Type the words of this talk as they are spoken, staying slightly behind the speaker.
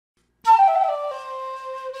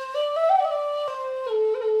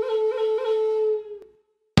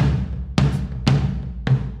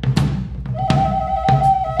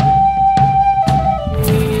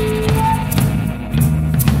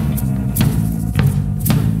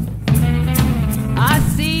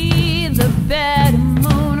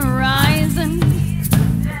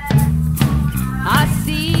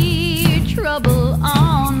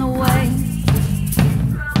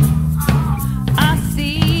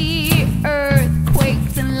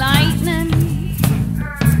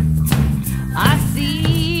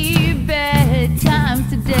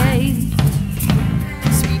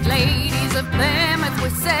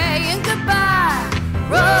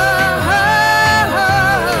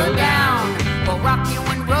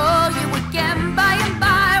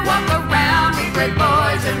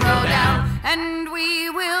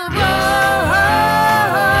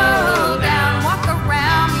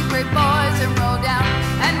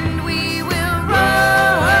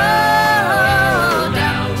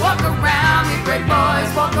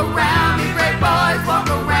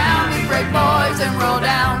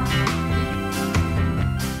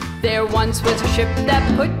once was a ship that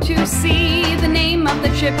put to sea. The name of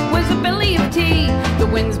the ship was a Billy of Tea. The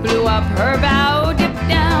winds blew up her bow, dip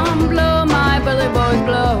down, blow, my Billy boys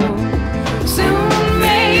blow. Soon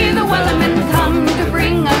may the wellerman come to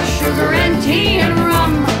bring us sugar and tea and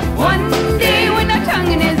rum. One day when our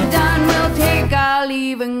tonguing is done, we'll take our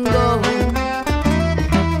leave and go.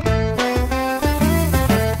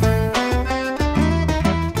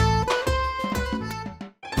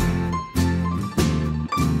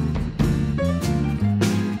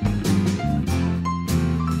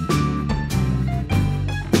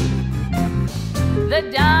 The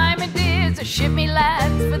Diamond is a ship, me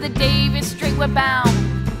lads, for the Davy Strait we're bound.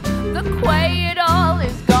 The quay it all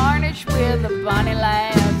is garnished with the bonny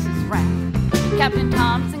lasses round. Captain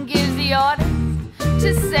Thompson gives the orders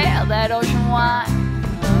to sail that ocean wide.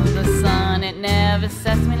 The sun, it never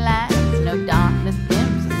sets, me lads, no darkness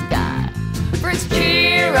dims the sky. First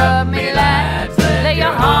cheer up, me lads, let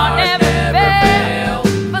your heart never fail.